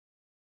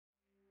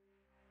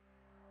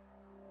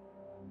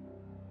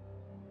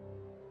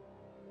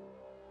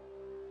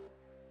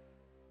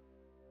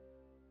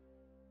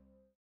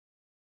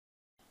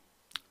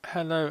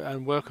Hello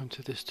and welcome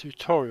to this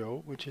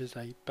tutorial, which is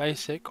a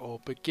basic or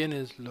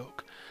beginner's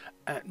look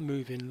at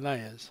moving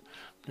layers.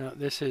 Now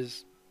this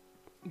is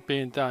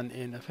being done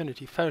in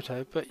Affinity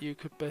Photo, but you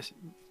could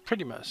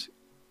pretty much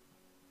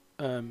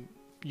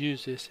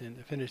use this in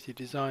Affinity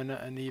Designer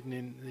and even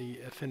in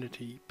the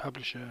Affinity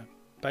Publisher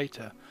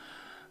beta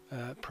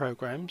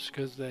programs,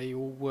 because they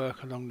all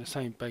work along the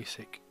same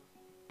basic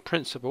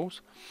principles.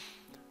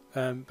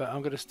 But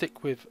I'm going to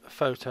stick with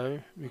photo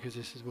because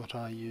this is what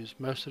I use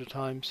most of the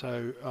time,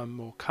 so I'm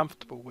more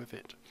comfortable with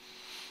it.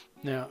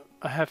 Now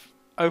I have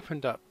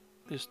opened up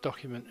this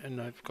document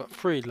and I've got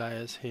 3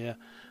 layers here,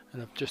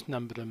 and I've just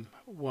numbered them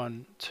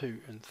 1, 2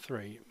 and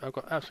 3. I've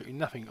got absolutely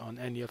nothing on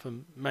any of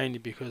them, mainly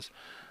because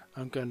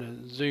I'm going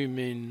to zoom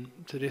in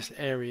to this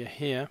area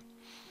here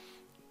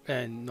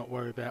and not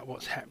worry about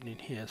what's happening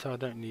here, so I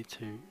don't need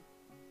to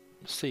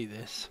see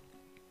this,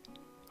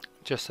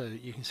 just so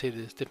that you can see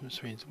there's difference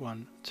between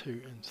 1,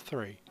 2 and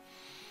 3.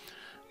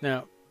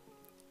 Now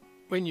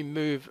when you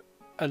move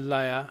a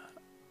layer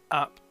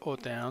up or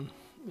down,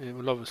 it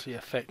will obviously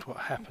affect what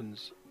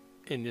happens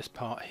in this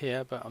part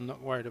here, but I'm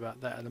not worried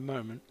about that at the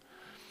moment.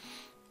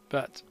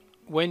 But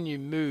when you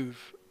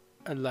move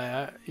a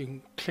layer, you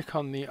can click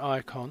on the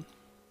icon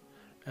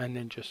and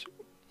then just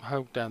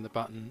hold down the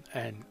button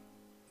and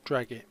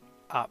drag it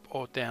up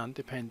or down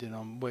depending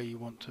on where you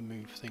want to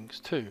move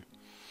things to.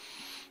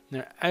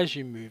 Now as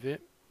you move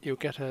it, you'll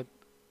get a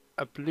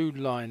blue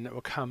line that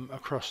will come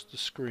across the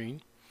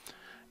screen,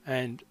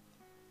 and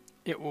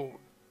it will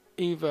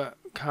either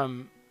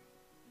come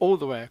all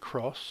the way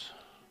across,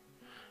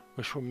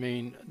 which will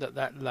mean that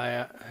that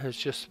layer has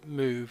just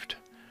moved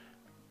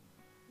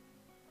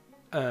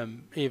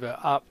either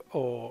up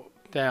or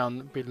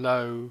down,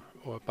 below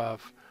or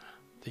above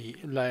the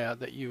layer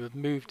that you have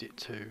moved it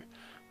to.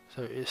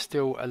 So it's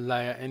still a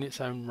layer in its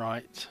own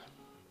right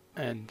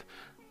and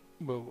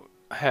will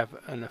have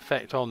an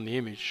effect on the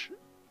image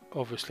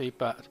obviously,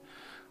 but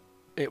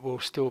it will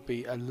still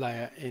be a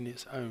layer in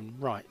its own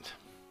right.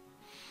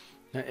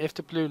 Now if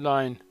the blue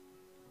line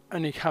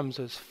only comes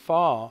as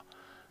far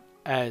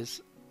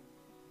as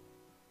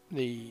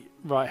the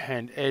right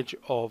hand edge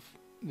of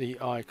the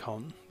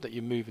icon that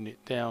you're moving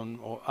it down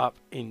or up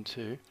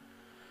into,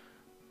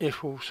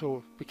 it will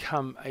sort of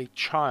become a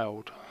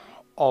child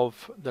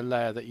of the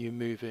layer that you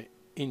move it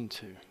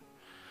into.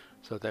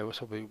 So they will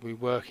sort of be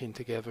working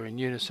together in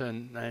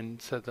unison, and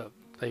so that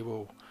they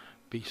will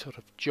be sort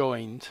of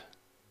joined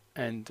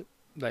and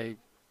they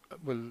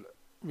will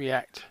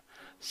react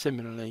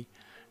similarly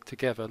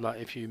together.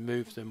 Like if you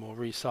move them or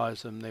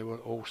resize them, they will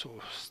all sort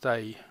of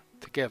stay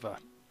together.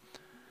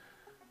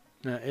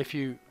 Now if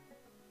you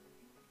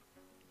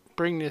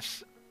bring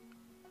this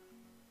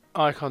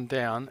icon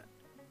down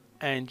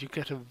and you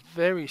get a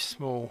very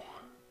small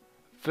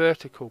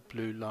vertical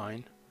blue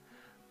line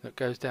that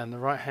goes down the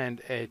right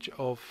hand edge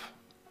of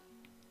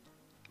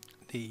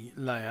the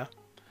layer,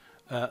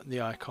 the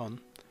icon,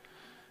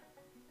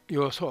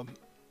 you're sort of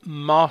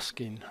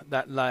masking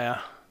that layer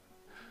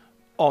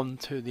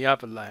onto the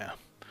other layer.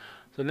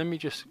 So let me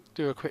just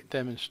do a quick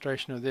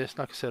demonstration of this.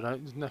 Like I said,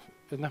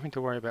 there's nothing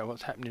to worry about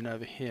what's happening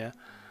over here.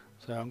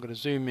 So I'm going to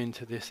zoom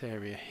into this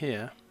area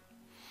here,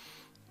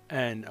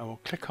 and I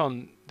will click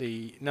on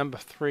the number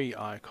 3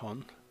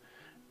 icon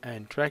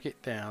and drag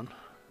it down,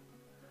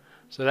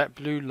 so that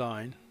blue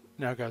line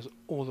now goes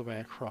all the way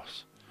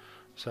across.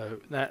 So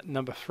that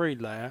number 3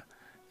 layer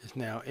is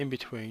now in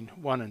between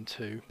 1 and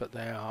 2, but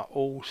they are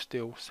all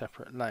still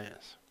separate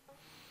layers.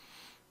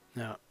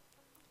 Now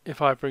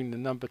if I bring the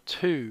number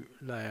 2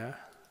 layer,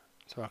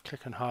 so I'll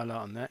click and highlight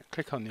on that,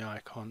 click on the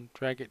icon,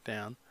 drag it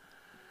down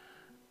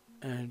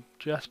and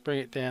just bring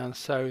it down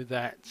so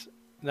that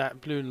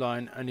that blue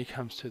line only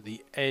comes to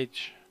the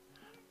edge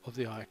of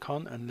the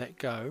icon, and let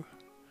go,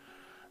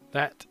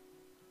 that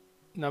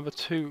number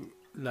 2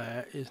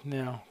 layer is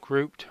now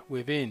grouped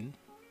within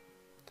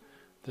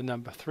the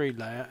number 3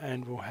 layer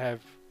and will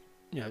have,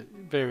 you know,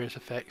 various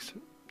effects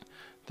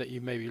that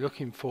you may be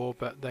looking for,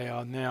 but they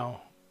are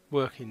now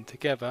working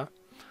together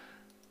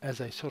as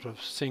a sort of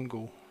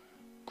single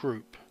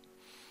group.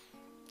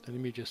 So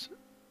let me just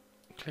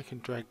click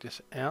and drag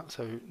this out,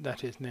 so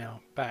that is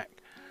now back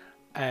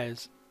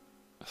as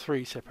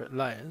 3 separate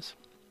layers.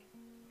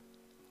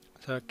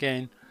 So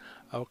again,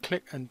 I'll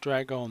click and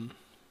drag on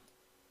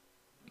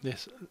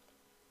this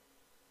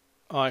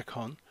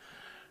icon.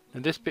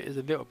 Now this bit is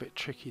a little bit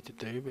tricky to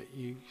do, but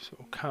you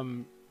sort of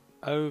come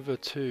over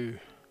to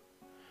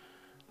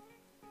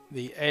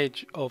the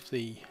edge of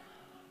the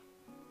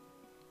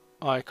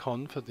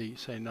icon for the,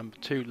 say, number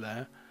 2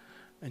 layer,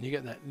 and you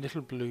get that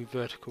little blue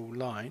vertical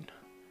line,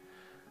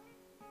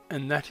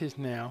 and that is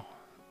now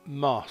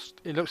masked.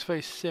 It looks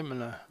very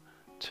similar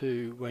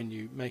to when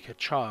you make a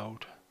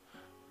child,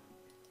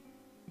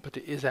 but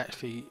it is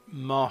actually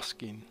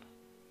masking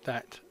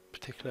that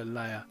particular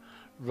layer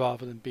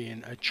rather than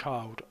being a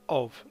child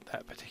of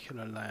that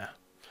particular layer.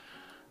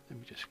 Let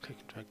me just click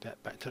and drag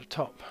that back to the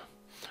top.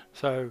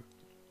 So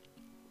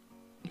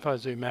if I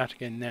zoom out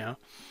again now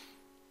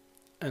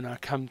and I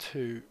come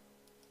to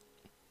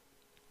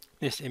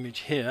this image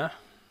here,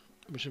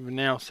 which we will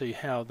now see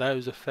how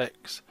those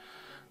effects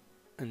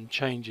and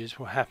changes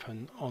will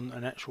happen on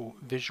an actual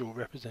visual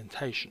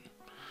representation.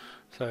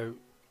 So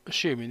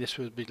assuming this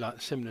would be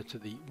like similar to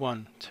the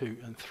 1, 2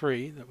 and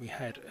 3 that we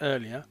had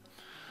earlier.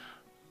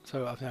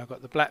 So I've now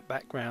got the black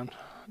background,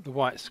 the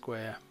white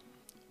square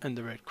and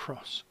the red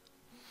cross.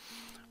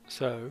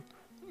 So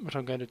what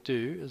I'm going to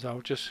do is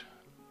I'll just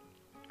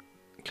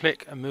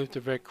click and move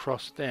the red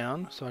cross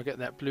down so I get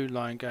that blue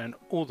line going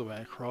all the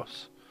way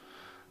across.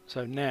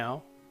 So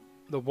now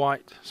the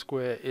white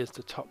square is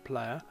the top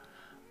layer,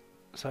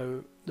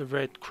 so the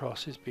red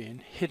cross is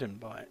being hidden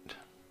by it.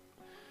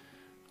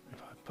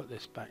 If I put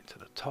this back to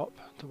the top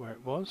to where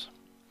it was,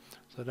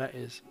 so that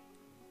is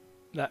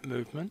that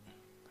movement.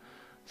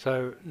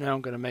 So now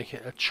I'm going to make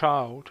it a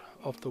child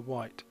of the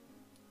white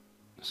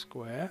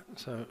square.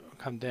 So I'll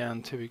come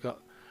down till we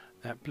got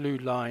that blue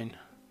line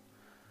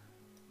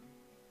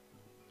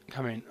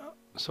coming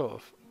sort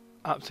of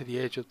up to the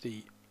edge of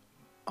the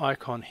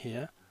icon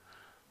here.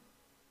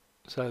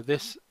 So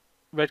this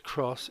red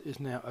cross is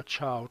now a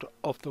child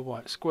of the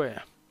white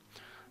square.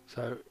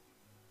 So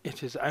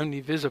it is only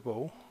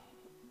visible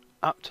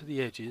up to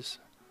the edges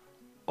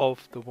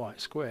of the white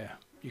square.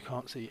 You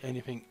can't see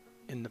anything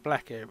in the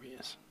black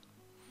areas.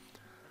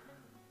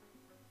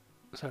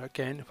 So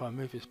again, if I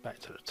move this back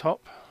to the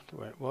top to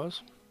where it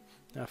was,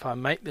 now if I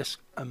make this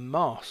a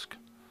mask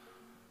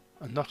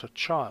and not a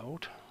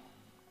child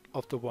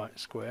of the white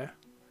square,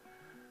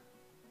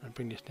 and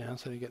bring this down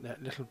so you get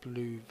that little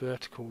blue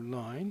vertical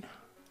line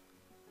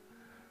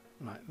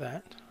like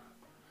that,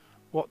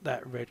 what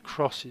that red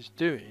cross is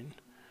doing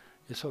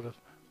is sort of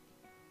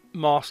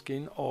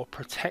masking or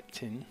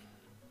protecting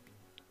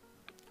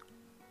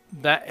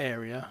that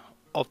area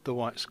of the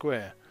white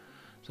square.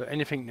 So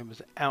anything that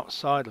was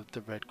outside of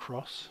the red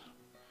cross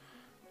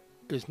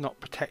is not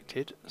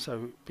protected,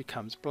 so it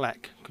becomes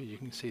black because you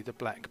can see the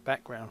black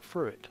background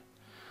through it.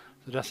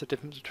 So that's the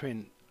difference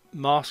between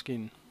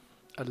masking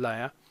a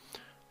layer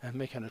and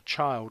making a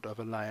child of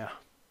a layer.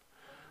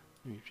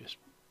 You just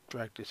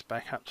drag this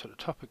back up to the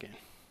top again.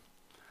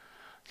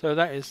 So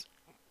that is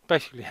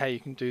basically how you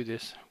can do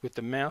this with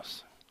the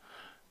mouse.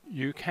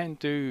 You can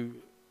do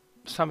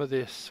some of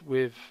this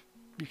with,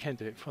 you can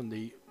do it from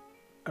the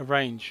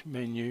arrange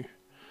menu.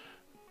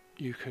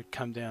 You could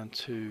come down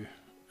to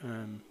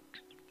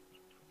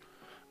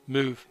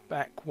move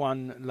back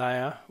one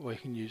layer, or you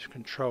can use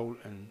control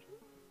and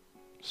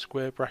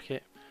square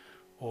bracket,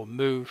 or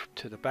move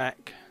to the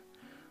back.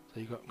 So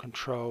you've got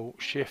control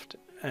shift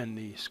and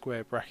the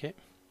square bracket.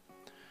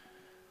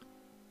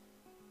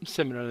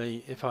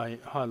 Similarly, if I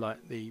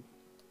highlight the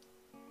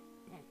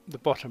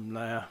bottom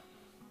layer,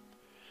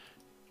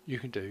 you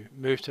can do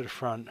move to the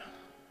front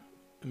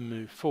and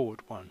move forward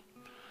one.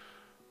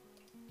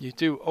 You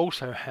do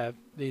also have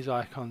these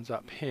icons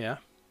up here,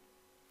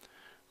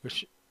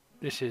 which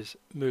this is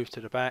move to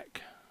the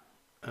back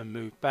and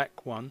move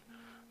back one.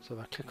 So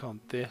if I click on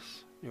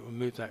this, it will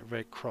move that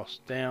red cross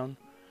down.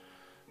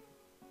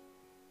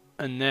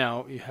 And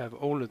now you have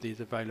all of these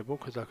available,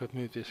 because I could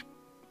move this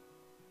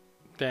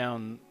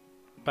down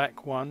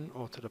back one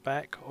or to the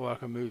back, or I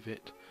can move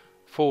it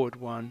forward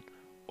one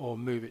or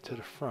move it to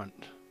the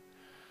front.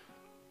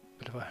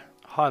 But if I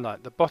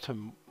highlight the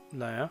bottom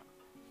layer,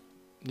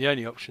 the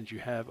only options you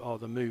have are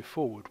the move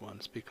forward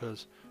ones,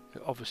 because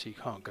it obviously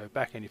can't go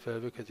back any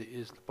further because it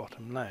is the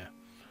bottom layer.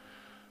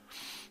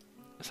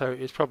 So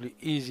it's probably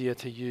easier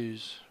to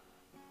use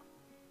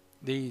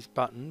these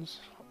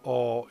buttons,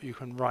 or you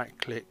can right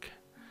click,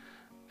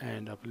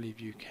 and I believe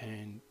you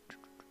can,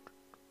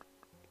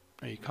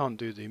 you can't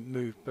do the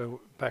move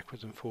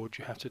backwards and forwards,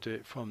 you have to do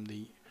it from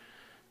the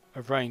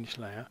arrange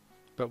layer.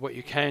 But what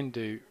you can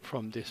do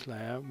from this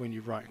layer when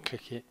you right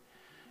click it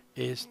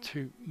is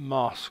to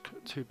mask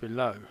to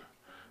below.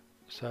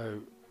 So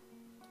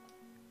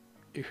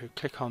you could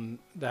click on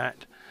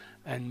that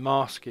and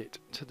mask it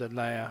to the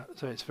layer,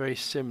 so it's very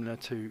similar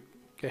to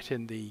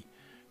getting the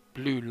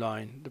blue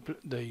line,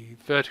 the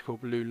vertical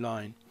blue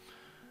line,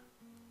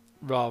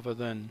 rather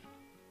than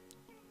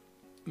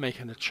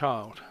making a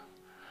child.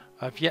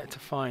 I've yet to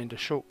find a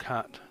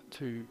shortcut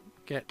to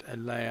get a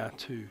layer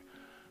to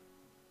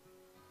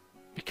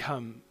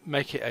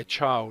make it a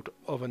child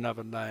of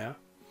another layer.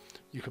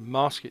 You can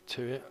mask it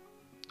to it,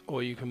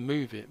 or you can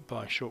move it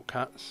by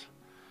shortcuts,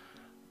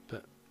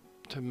 but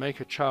to make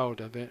a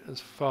child of it, as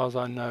far as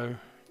I know,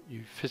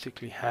 you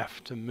physically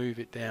have to move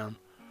it down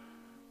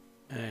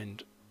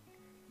and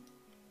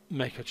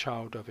make a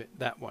child of it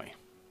that way.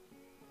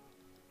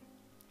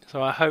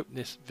 So I hope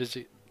this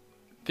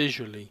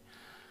visually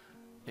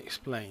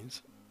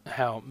explains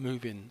how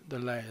moving the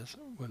layers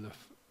will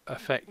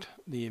affect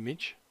the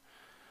image,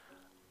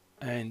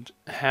 and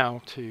how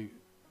to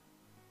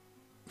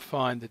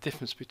find the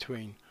difference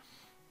between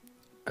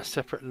a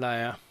separate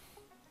layer,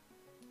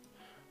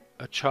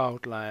 a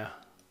child layer,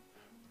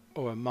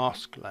 or a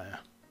mask layer.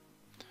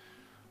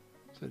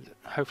 So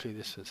hopefully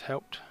this has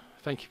helped.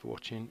 Thank you for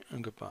watching,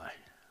 and goodbye.